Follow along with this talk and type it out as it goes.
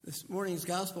morning's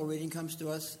gospel reading comes to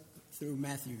us through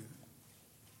Matthew.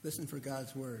 Listen for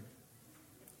God's word.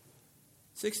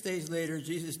 6 days later,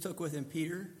 Jesus took with him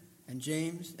Peter and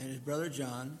James and his brother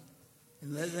John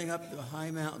and led them up to a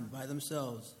high mountain by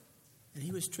themselves. And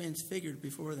he was transfigured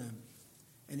before them,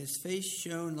 and his face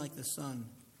shone like the sun,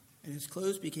 and his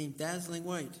clothes became dazzling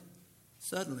white.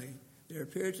 Suddenly, there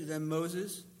appeared to them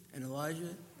Moses and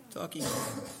Elijah talking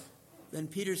with him. Then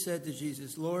Peter said to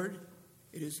Jesus, "Lord,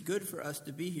 it is good for us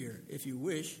to be here. If you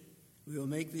wish, we will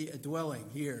make thee a dwelling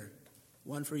here,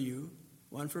 one for you,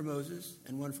 one for Moses,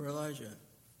 and one for Elijah."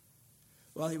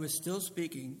 While he was still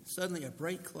speaking, suddenly a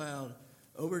bright cloud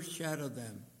overshadowed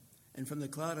them, and from the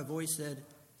cloud a voice said,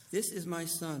 "This is my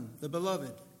Son, the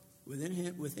beloved.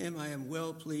 With him I am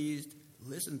well pleased.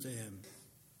 Listen to him."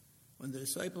 When the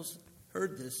disciples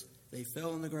heard this, they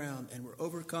fell on the ground and were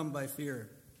overcome by fear.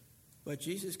 But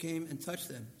Jesus came and touched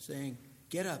them, saying,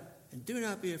 "Get up and do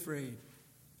not be afraid."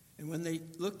 And when they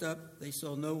looked up, they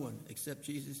saw no one except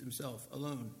Jesus himself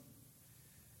alone.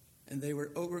 And they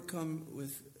were overcome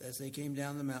as they came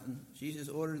down the mountain. Jesus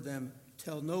ordered them,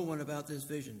 "Tell no one about this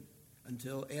vision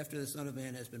until after the Son of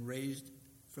Man has been raised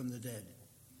from the dead."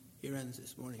 Here ends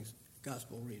this morning's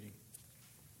gospel reading.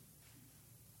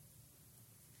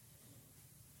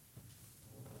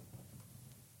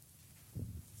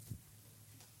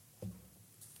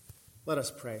 Let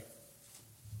us pray.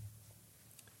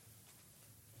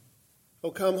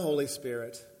 O come, Holy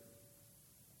Spirit,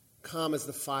 come as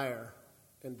the fire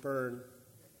and burn.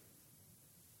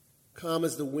 Come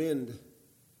as the wind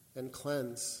and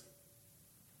cleanse.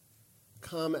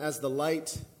 Come as the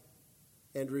light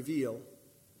and reveal.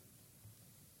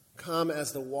 Come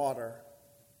as the water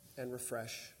and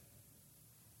refresh.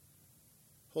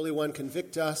 Holy One,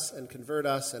 convict us and convert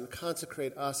us and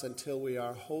consecrate us until we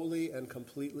are wholly and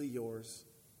completely yours.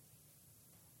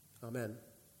 Amen.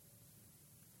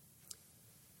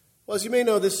 Well, as you may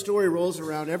know, this story rolls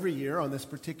around every year on this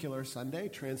particular Sunday,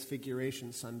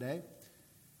 Transfiguration Sunday.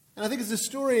 And I think it's a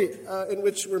story in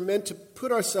which we're meant to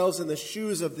put ourselves in the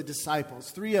shoes of the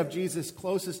disciples. Three of Jesus'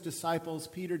 closest disciples,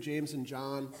 Peter, James, and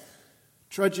John,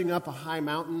 trudging up a high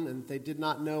mountain, and they did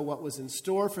not know what was in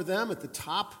store for them at the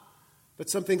top. But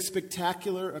something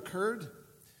spectacular occurred.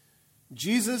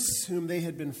 Jesus, whom they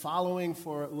had been following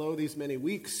for, these many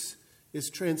weeks, is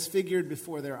transfigured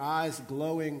before their eyes,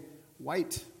 glowing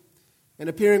white. And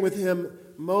appearing with him,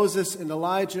 Moses and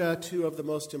Elijah, two of the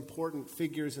most important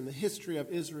figures in the history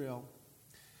of Israel.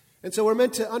 And so we're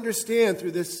meant to understand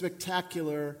through this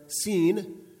spectacular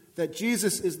scene that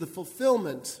Jesus is the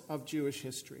fulfillment of Jewish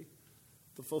history.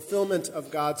 The fulfillment of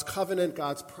God's covenant,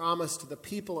 God's promise to the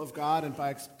people of God, and by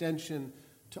extension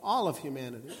to all of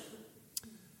humanity.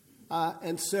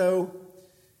 And so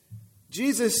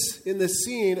Jesus, in this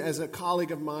scene, as a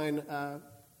colleague of mine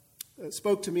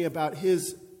spoke to me about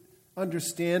his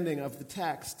understanding of the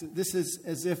text, this is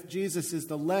as if Jesus is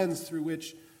the lens through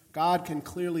which God can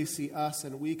clearly see us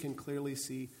and we can clearly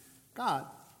see God.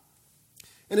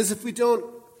 And as if we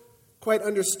don't quite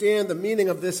understand the meaning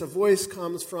of this, a voice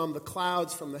comes from the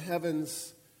clouds, from the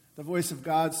heavens, the voice of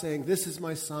God saying, "This is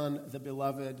my Son, the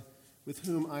beloved, with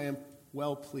whom I am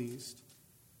well pleased.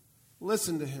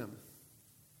 Listen to him."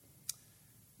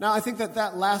 Now, I think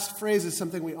that last phrase is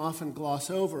something we often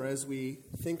gloss over as we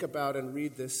think about and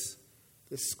read this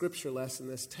scripture lesson,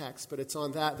 this text, but it's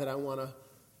on that I want to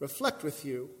reflect with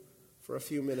you for a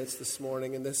few minutes this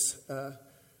morning in this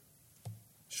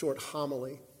short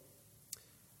homily.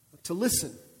 To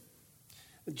listen.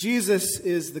 Jesus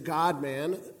is the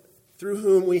God-man through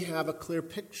whom we have a clear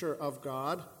picture of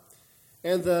God.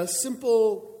 And the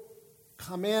simple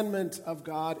commandment of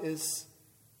God is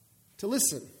to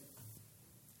listen.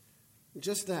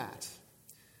 Just that.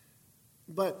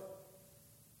 But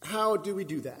how do we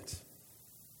do that?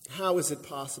 How is it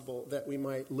possible that we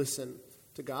might listen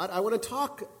to God? I want to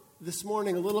talk this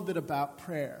morning a little bit about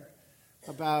prayer,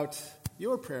 about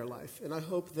your prayer life. And I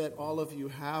hope that all of you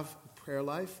have a prayer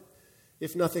life.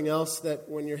 If nothing else, that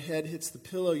when your head hits the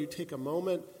pillow, you take a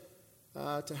moment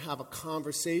to have a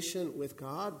conversation with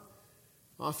God.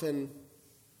 Often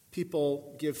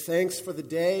people give thanks for the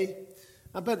day.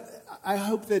 But I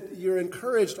hope that you're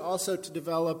encouraged also to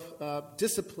develop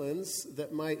disciplines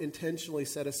that might intentionally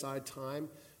set aside time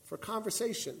for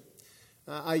conversation.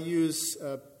 I use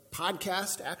a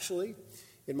podcast, actually,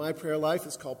 in my prayer life.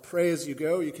 It's called Pray As You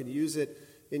Go. You can use it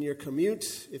in your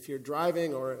commute if you're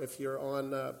driving or if you're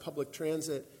on public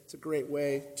transit. It's a great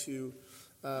way to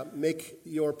make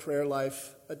your prayer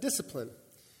life a discipline.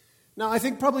 Now, I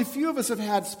think probably few of us have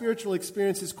had spiritual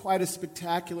experiences quite as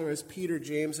spectacular as Peter,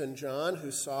 James, and John,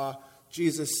 who saw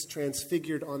Jesus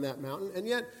transfigured on that mountain. And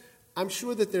yet, I'm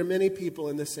sure that there are many people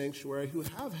in this sanctuary who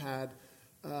have had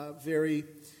very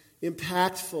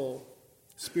impactful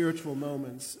spiritual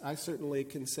moments. I certainly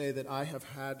can say that I have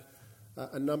had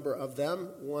a number of them,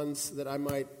 ones that I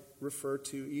might refer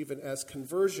to even as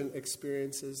conversion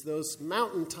experiences, those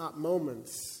mountaintop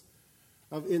moments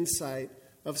of insight,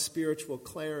 of spiritual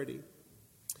clarity.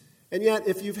 And yet,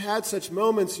 if you've had such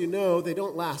moments, you know they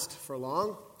don't last for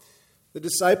long. The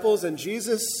disciples and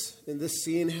Jesus in this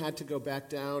scene had to go back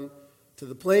down to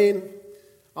the plain,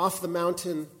 off the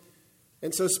mountain,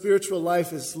 and so spiritual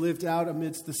life is lived out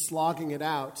amidst the slogging it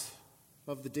out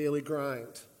of the daily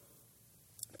grind.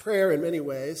 Prayer, in many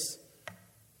ways,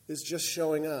 is just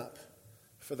showing up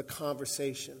for the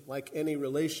conversation, like any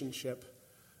relationship,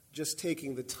 just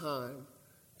taking the time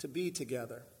to be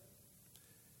together.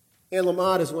 Anne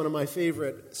Lamott is one of my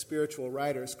favorite spiritual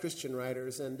writers, Christian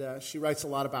writers, and she writes a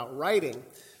lot about writing.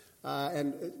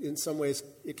 And in some ways,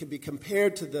 it can be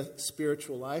compared to the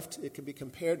spiritual life. It can be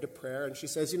compared to prayer. And she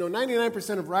says,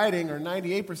 99% of writing or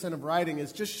 98% of writing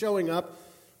is just showing up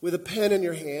with a pen in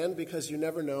your hand because you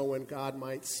never know when God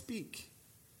might speak.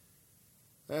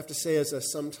 I have to say, as a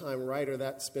sometime writer,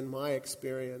 that's been my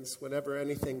experience. Whenever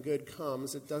anything good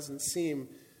comes, it doesn't seem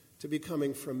to be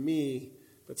coming from me,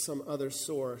 but some other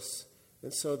source.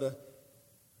 And so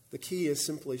the key is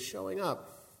simply showing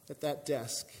up at that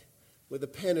desk with a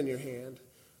pen in your hand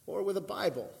or with a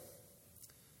Bible.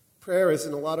 Prayer is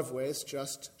in a lot of ways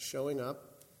just showing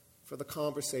up for the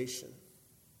conversation.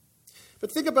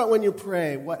 But think about when you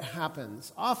pray, what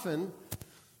happens. Often,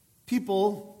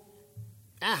 people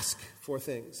ask for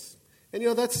things. And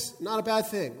that's not a bad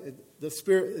thing.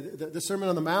 The Sermon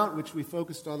on the Mount, which we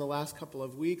focused on the last couple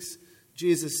of weeks,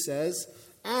 Jesus says,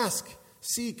 ask,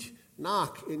 seek,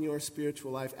 knock in your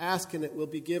spiritual life. Ask and it will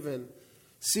be given.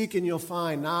 Seek and you'll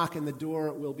find. Knock and the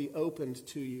door will be opened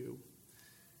to you.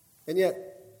 And yet,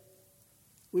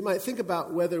 we might think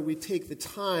about whether we take the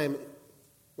time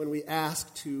when we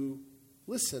ask to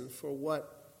listen for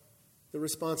what the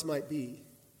response might be.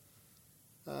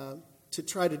 To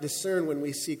try to discern when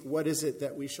we seek, what is it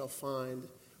that we shall find?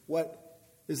 What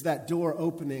does that door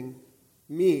opening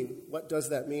mean? What does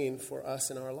that mean for us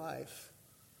in our life?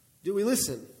 Do we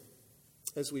listen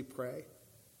as we pray?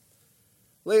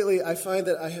 Lately, I find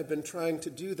that I have been trying to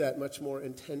do that much more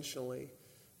intentionally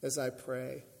as I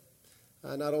pray.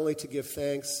 Not only to give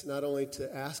thanks, not only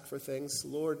to ask for things,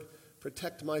 Lord,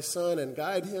 protect my son and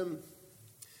guide him,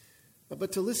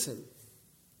 but to listen.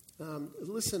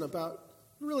 Listen about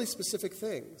really specific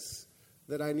things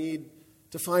that I need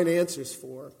to find answers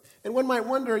for. And one might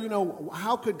wonder,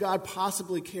 how could God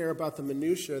possibly care about the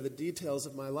minutiae, the details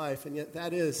of my life? And yet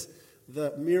that is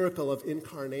the miracle of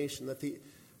incarnation, that the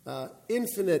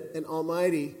infinite and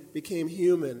almighty became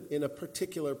human in a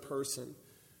particular person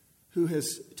who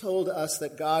has told us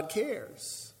that God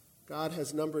cares. God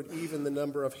has numbered even the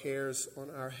number of hairs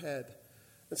on our head.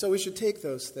 And so we should take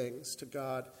those things to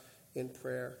God in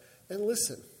prayer and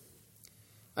listen.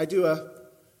 I do a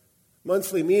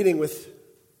monthly meeting with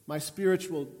my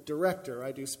spiritual director.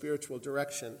 I do spiritual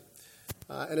direction.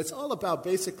 And it's all about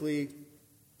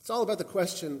the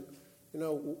question,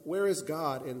 where is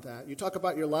God in that? You talk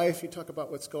about your life, you talk about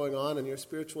what's going on, and your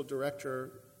spiritual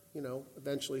director,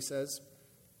 eventually says,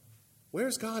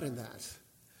 where's God in that?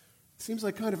 It seems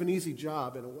like kind of an easy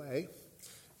job in a way,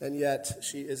 and yet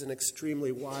she is an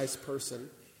extremely wise person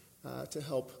to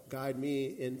help guide me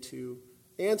into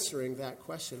answering that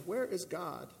question. Where is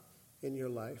God in your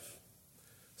life?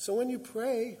 So when you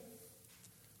pray,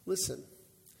 listen.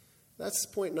 That's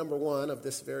point number one of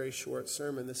this very short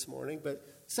sermon this morning. But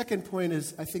second point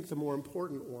is, I think, the more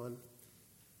important one.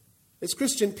 As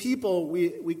Christian people,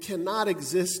 we cannot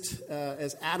exist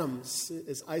as atoms,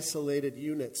 as isolated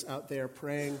units out there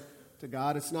praying to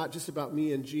God. It's not just about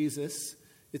me and Jesus.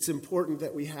 It's important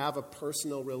that we have a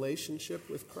personal relationship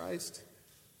with Christ.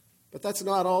 But that's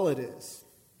not all it is.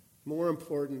 More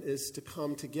important is to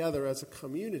come together as a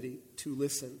community to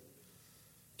listen,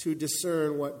 to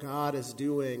discern what God is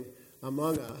doing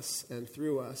among us and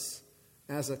through us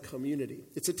as a community.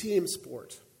 It's a team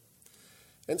sport.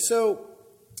 And so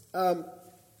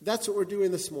that's what we're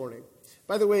doing this morning.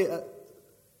 By the way,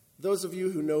 those of you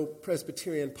who know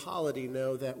Presbyterian polity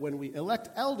know that when we elect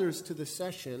elders to the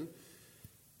session,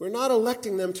 we're not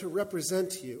electing them to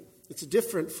represent you. It's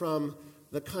different from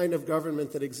the kind of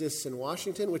government that exists in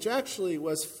Washington, which actually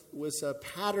was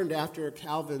patterned after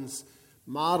Calvin's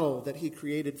model that he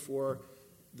created for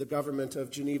the government of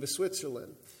Geneva,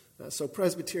 Switzerland. So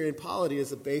Presbyterian polity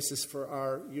is a basis for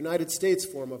our United States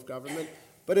form of government,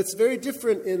 but it's very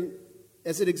different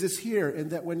as it exists here in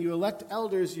that when you elect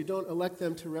elders, you don't elect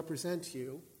them to represent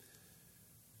you.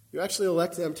 You actually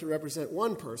elect them to represent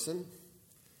one person.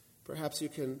 Perhaps you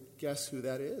can guess who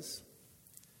that is.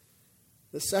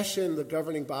 The session, the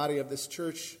governing body of this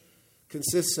church,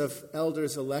 consists of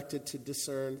elders elected to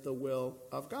discern the will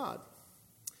of God.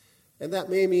 And that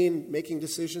may mean making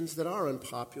decisions that are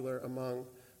unpopular among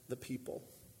the people.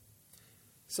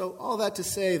 So all that to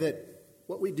say that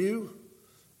what we do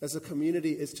as a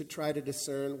community is to try to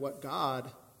discern what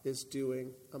God is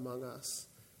doing among us.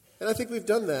 And I think we've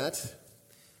done that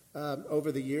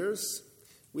over the years.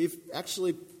 We've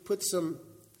actually put some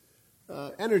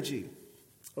energy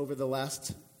over the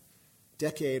last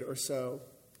decade or so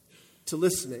to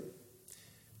listening.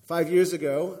 5 years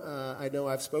ago, I know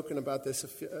I've spoken about this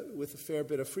with a fair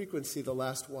bit of frequency the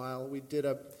last while. We did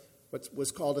what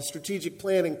was called a strategic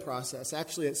planning process.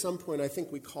 Actually, at some point, I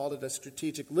think we called it a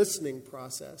strategic listening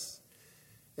process.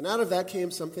 And out of that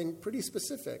came something pretty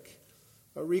specific,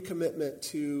 a recommitment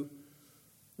to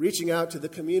reaching out to the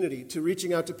community, to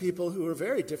reaching out to people who are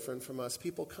very different from us,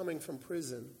 people coming from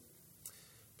prison.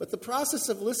 But the process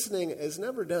of listening is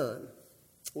never done.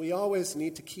 We always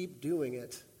need to keep doing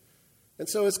it. And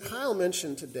so as Kyle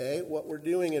mentioned today, what we're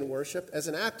doing in worship, as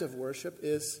an act of worship,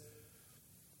 is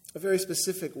a very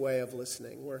specific way of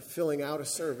listening. We're filling out a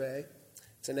survey.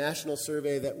 It's a national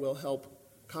survey that will help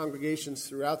congregations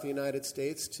throughout the United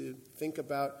States to think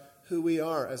about who we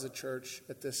are as a church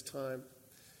at this time.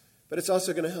 But it's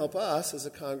also going to help us as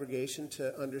a congregation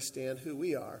to understand who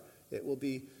we are. It will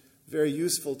be very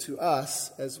useful to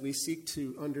us as we seek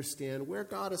to understand where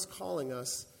God is calling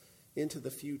us into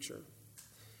the future.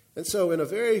 And so in a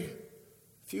very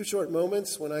few short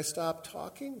moments, when I stop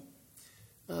talking,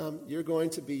 you're going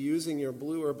to be using your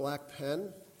blue or black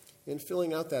pen in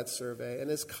filling out that survey.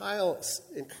 And as Kyle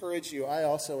encouraged you, I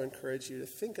also encourage you to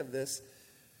think of this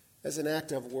as an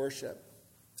act of worship,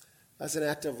 as an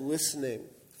act of listening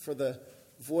for the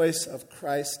voice of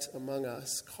Christ among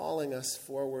us, calling us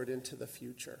forward into the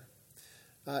future.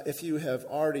 If you have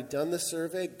already done the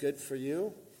survey, good for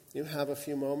you. You have a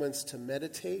few moments to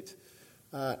meditate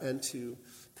and to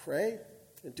pray,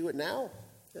 and do it now.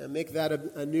 Make that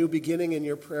a new beginning in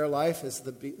your prayer life as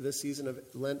the season of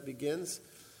Lent begins.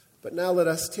 But now let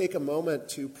us take a moment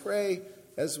to pray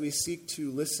as we seek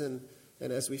to listen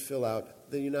and as we fill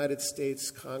out the United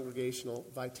States Congregational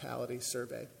Vitality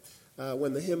Survey.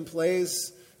 When the hymn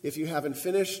plays, if you haven't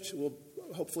finished, we'll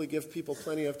hopefully give people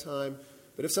plenty of time.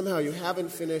 But if somehow you haven't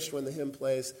finished when the hymn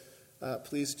plays,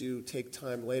 please do take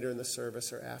time later in the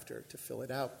service or after to fill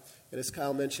it out. And as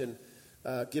Kyle mentioned,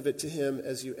 give it to him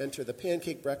as you enter the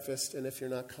pancake breakfast, and if you're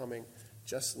not coming,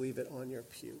 just leave it on your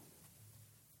pew.